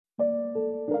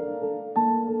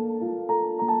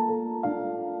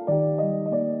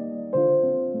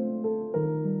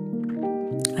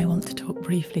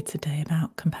briefly today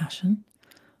about compassion.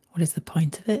 What is the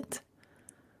point of it?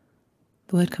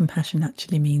 The word compassion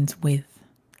actually means with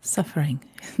suffering.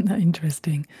 Isn't that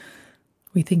interesting?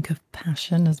 We think of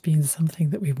passion as being something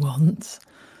that we want.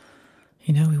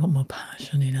 We want more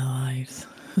passion in our lives.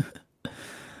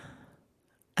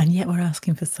 And yet we're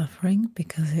asking for suffering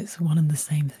because it's one and the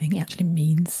same thing. It actually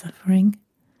means suffering.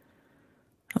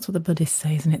 That's what the Buddhists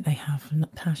say, isn't it? They have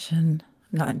passion,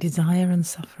 like desire and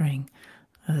suffering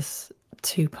as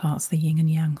two parts, the yin and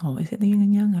yang. Or is it the yin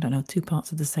and yang? I don't know, two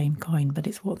parts of the same coin, but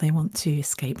it's what they want to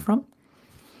escape from.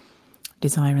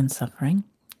 Desire and suffering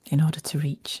in order to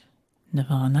reach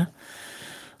nirvana,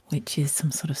 which is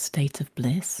some sort of state of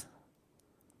bliss.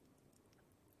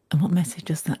 And what message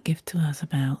does that give to us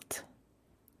about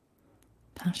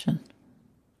passion?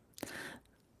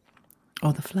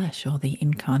 Or the flesh, or the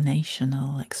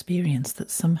incarnational experience,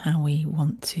 that somehow we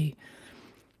want to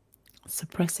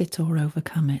suppress it or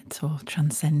overcome it or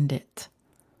transcend it.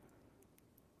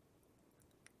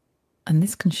 And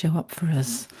this can show up for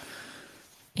us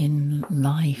in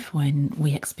life when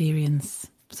we experience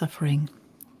suffering,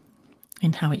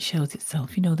 in how it shows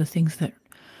itself. The things that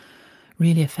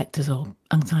really affect us all.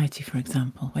 Anxiety, for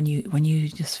example. When you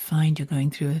just find you're going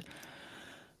through a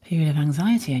period of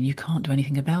anxiety and you can't do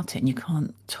anything about it, and you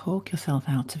can't talk yourself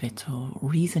out of it or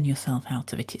reason yourself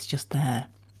out of it, it's just there.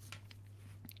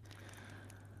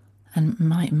 And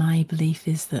my belief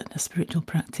is that a spiritual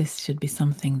practice should be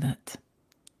something that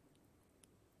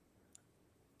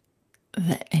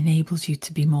enables you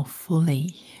to be more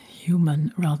fully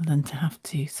human, rather than to have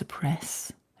to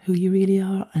suppress who you really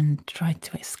are and try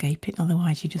to escape it.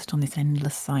 Otherwise, you're just on this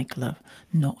endless cycle of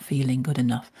not feeling good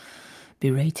enough,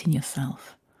 berating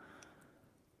yourself.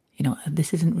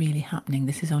 This isn't really happening.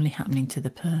 This is only happening to the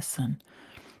person.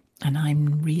 And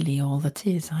I'm really all that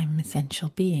is. I'm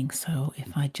essential being. So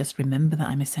if I just remember that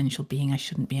I'm essential being, I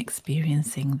shouldn't be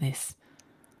experiencing this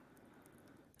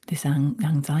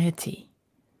anxiety.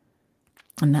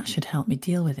 And that should help me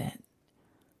deal with it.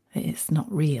 It's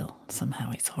not real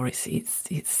somehow.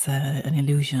 It's an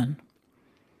illusion.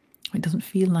 It doesn't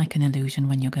feel like an illusion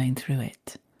when you're going through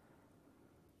it.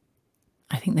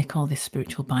 I think they call this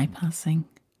spiritual bypassing.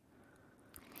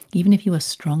 Even if you are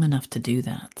strong enough to do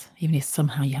that, even if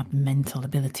somehow you have mental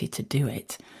ability to do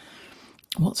it,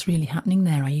 what's really happening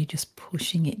there? Are you just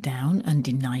pushing it down and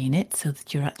denying it so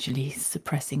that you're actually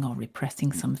suppressing or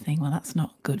repressing something? Well, that's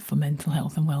not good for mental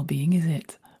health and well-being, is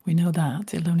it? We know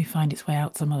that. It'll only find its way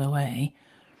out some other way.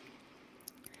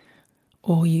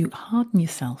 Or you harden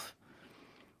yourself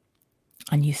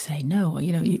and you say no.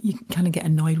 You kind of get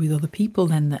annoyed with other people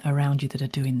then that are around you that are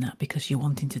doing that, because you're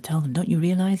wanting to tell them. Don't you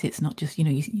realise it's not just,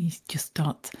 you just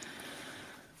start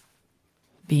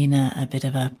being a bit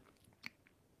of a,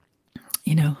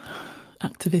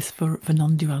 activist for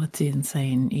non-duality, and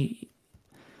saying,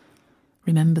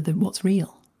 remember what's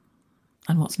real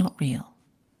and what's not real.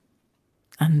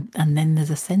 And then there's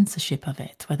a censorship of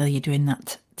it, whether you're doing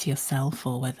that to yourself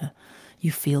or whether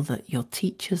you feel that your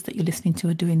teachers that you're listening to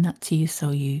are doing that to you.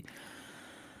 So you're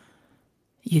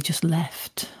just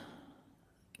left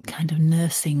kind of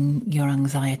nursing your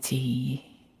anxiety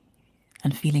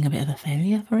and feeling a bit of a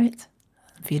failure for it,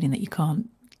 feeling that you can't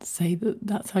say that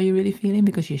that's how you're really feeling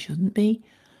because you shouldn't be.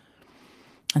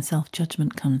 And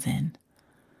self-judgment comes in.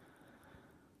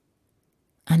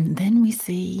 And then we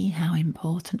see how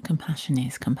important compassion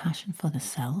is. Compassion for the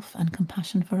self and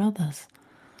compassion for others.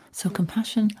 So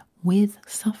compassion with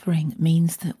suffering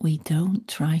means that we don't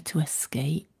try to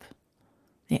escape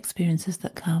the experiences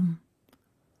that come.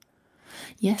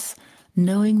 Yes,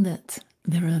 knowing that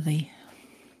there are the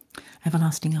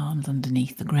everlasting arms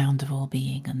underneath the ground of all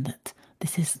being, and that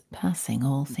this is passing,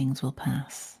 all things will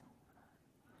pass.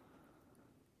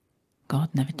 God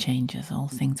never changes, all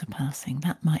things are passing.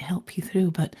 That might help you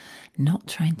through, but not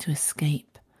trying to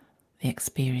escape the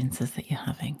experiences that you're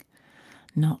having.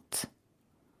 Not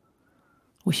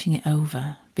wishing it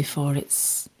over before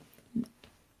it's,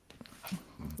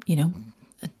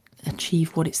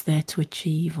 achieved what it's there to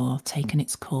achieve or taken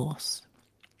its course.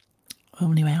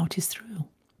 Only way out is through.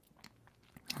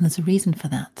 And there's a reason for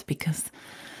that, because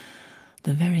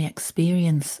the very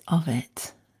experience of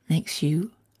it makes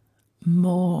you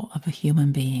more of a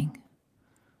human being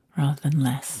rather than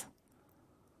less.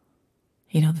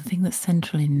 The thing that's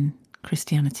central in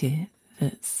Christianity,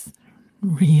 that's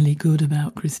really good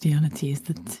about Christianity, is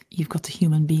that you've got a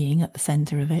human being at the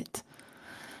centre of it,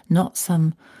 not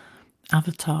some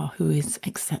avatar who is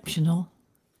exceptional,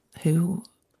 who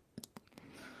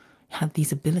had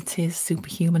these abilities,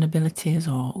 superhuman abilities,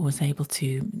 or was able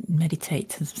to meditate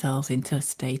themselves into a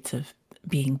state of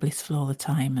being blissful all the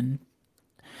time, and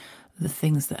the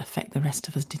things that affect the rest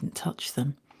of us didn't touch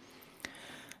them.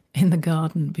 In the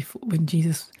garden, when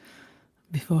Jesus,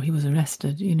 before he was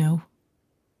arrested,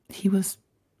 he was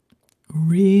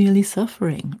really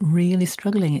suffering, really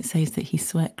struggling. It says that he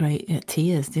sweat great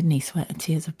tears, didn't he? Sweat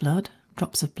tears of blood,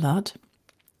 drops of blood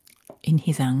in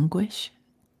his anguish.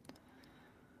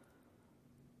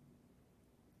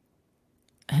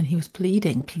 And he was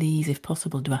pleading, please, if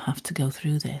possible, do I have to go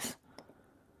through this?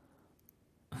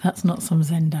 That's not some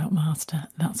Zen out master.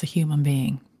 That's a human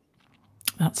being.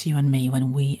 That's you and me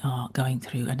when we are going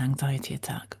through an anxiety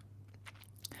attack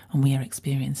and we are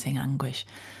experiencing anguish.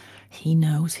 He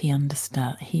knows, he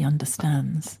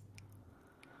understands.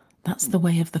 That's the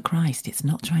way of the Christ. It's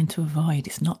not trying to avoid.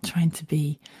 It's not trying to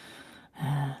be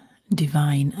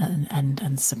divine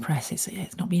and suppress.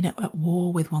 It's not being at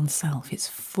war with oneself. It's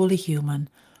fully human,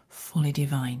 fully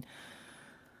divine.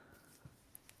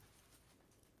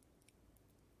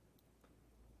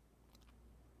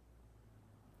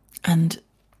 And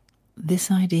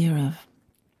this idea of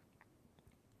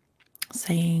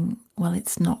saying, well,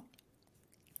 it's not,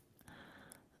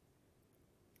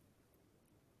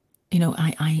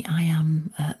 I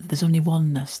am, there's only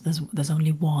oneness, there's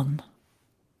only one.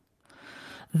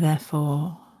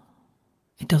 Therefore,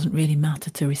 it doesn't really matter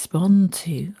to respond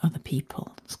to other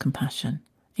people's compassion,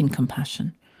 in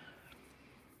compassion.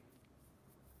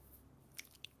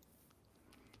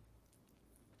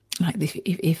 Like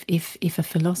if a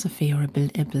philosophy or a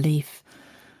belief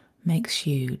makes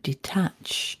you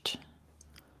detached,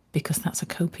 because that's a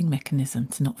coping mechanism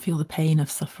to not feel the pain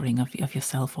of suffering of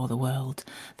yourself or the world,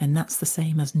 then that's the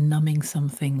same as numbing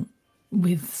something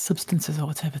with substances or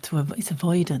whatever. It's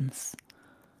avoidance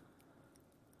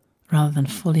rather than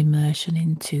full immersion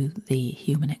into the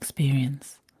human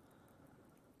experience.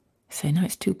 You say, no,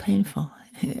 it's too painful.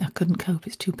 I couldn't cope.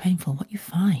 It's too painful. What you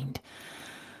find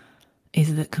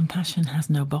is that compassion has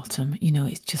no bottom.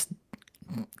 It's just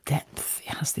depth.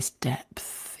 It has this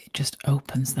depth. It just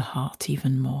opens the heart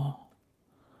even more.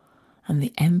 And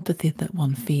the empathy that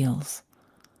one feels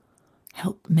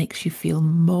makes you feel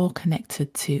more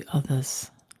connected to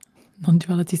others.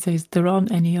 Non-duality says there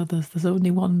aren't any others. There's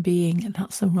only one being. And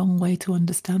that's the wrong way to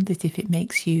understand it. If it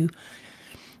makes you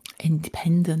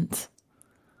independent,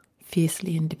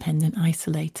 fiercely independent,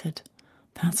 isolated,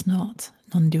 that's not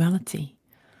non-duality.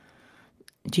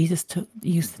 Jesus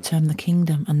used the term the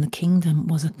kingdom, and the kingdom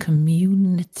was a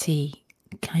community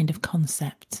kind of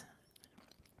concept.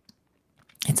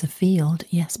 It's a field,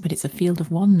 yes, but it's a field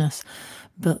of oneness,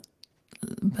 but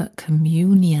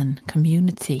communion,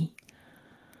 community.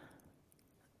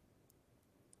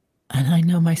 And I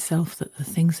know myself that the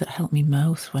things that help me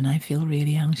most when I feel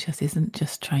really anxious isn't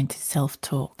just trying to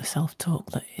self-talk, the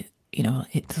self-talk that,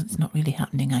 it's not really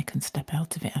happening. I can step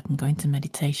out of it. I can go into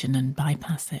meditation and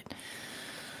bypass it.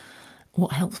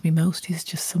 What helps me most is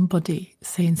just somebody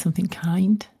saying something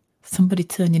kind, somebody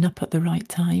turning up at the right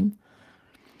time,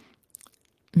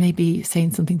 maybe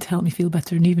saying something to help me feel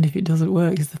better. And even if it doesn't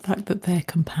work, is the fact that their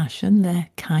compassion, their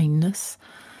kindness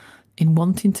in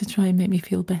wanting to try and make me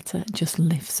feel better just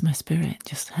lifts my spirit,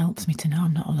 just helps me to know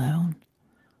I'm not alone,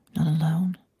 not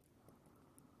alone.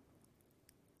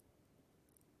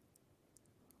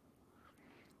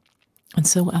 And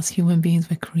so as human beings,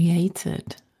 we're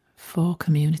created for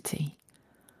community.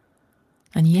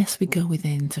 And yes, we go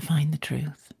within to find the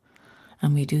truth.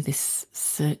 And we do this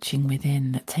searching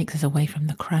within that takes us away from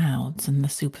the crowds and the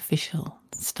superficial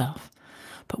stuff.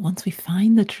 But once we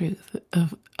find the truth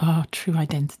of our true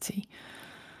identity,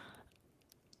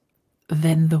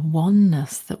 then the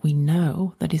oneness that we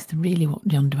know, that is really what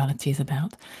non-duality is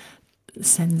about,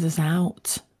 sends us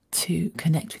out to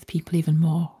connect with people even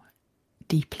more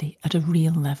deeply at a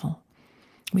real level.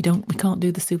 We can't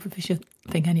do the superficial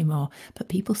thing anymore, but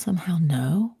people somehow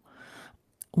know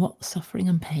what suffering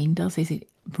and pain does. Is it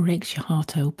breaks your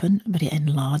heart open, but it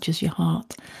enlarges your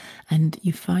heart, and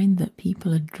you find that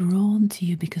people are drawn to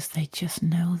you because they just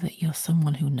know that you're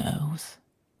someone who knows.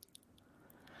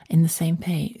 In the same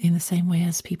way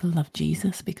as people love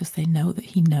Jesus because they know that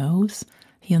he knows,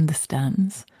 he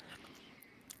understands.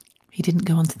 He didn't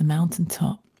go onto the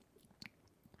mountaintop,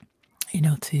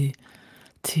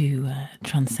 to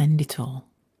transcend it all,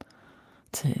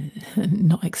 to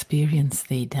not experience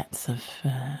the depths of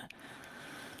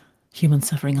human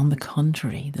suffering. On the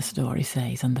contrary, the story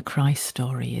says, and the Christ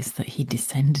story is that he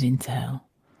descended into hell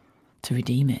to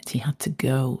redeem it. He had to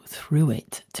go through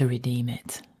it to redeem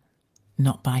it,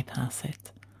 not bypass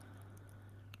it.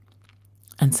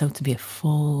 And so to be a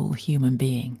full human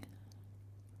being,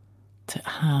 to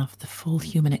have the full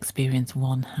human experience,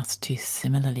 one has to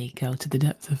similarly go to the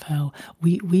depths of hell.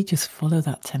 We just follow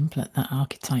that template, that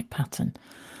archetype pattern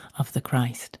of the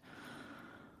Christ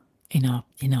in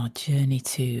our journey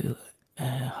to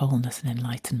wholeness and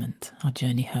enlightenment, our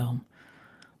journey home,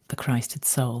 the Christed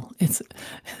soul.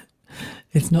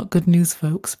 It's not good news,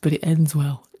 folks, but it ends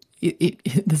well.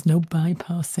 There's no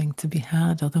bypassing to be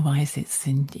had, otherwise it's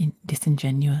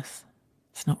disingenuous.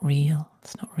 It's not real.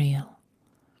 It's not real.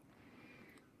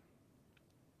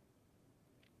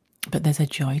 But there's a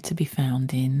joy to be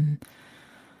found in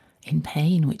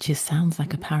pain, which sounds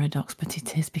like a paradox, but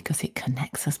it is, because it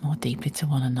connects us more deeply to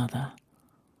one another.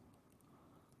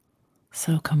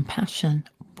 So compassion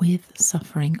with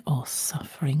suffering, or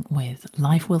suffering with.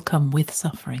 Life will come with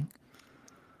suffering.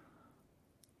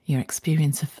 Your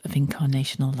experience of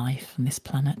incarnational life on this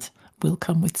planet will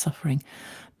come with suffering,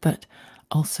 but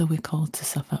also we're called to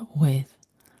suffer with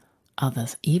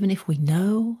others, even if we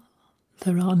know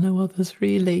there are no others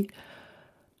really.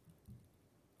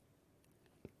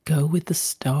 Go with the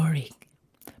story.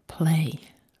 Play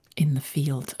in the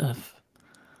field of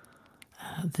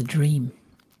the dream.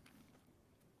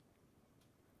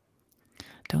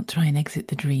 Don't try and exit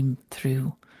the dream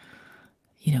through,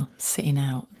 sitting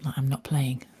out, like, I'm not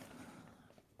playing.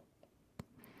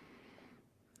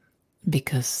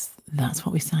 Because that's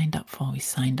what we signed up for. We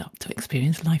signed up to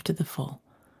experience life to the full.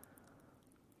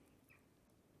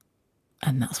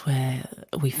 And that's where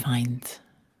we find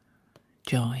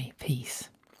joy, peace,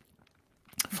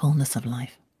 fullness of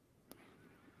life.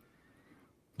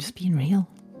 Just being real.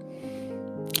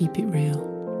 Keep it real.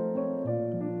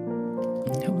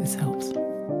 I hope this helps.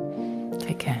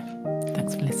 Take care.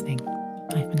 Thanks for listening.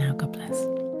 Bye for now. God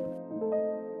bless.